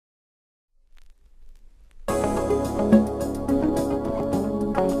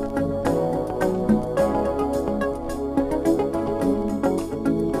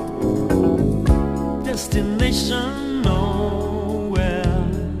destination nowhere,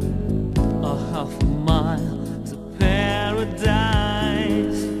 a half a mile to paradise.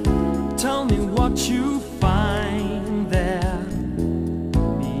 Tell me what you find there,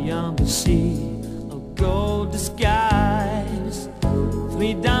 beyond the sea of gold disguise.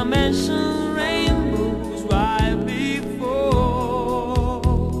 Three-dimensional rainbows right before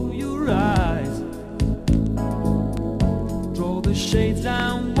your eyes. Draw the shades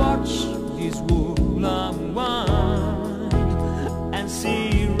and watch these wool unwind, and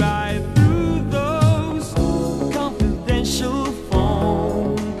see right through those confidential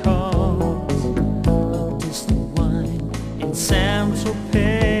phone calls. A distant wine in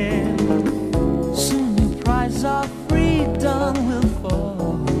Saint-Tropez. Soon the price of freedom will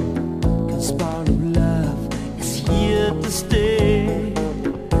fall, 'cause part of love is here to stay.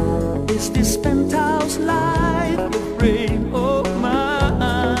 Is this penthouse light the frame of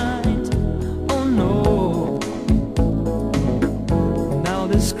mind? Oh no. Now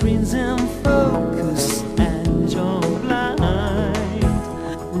the screen's in focus,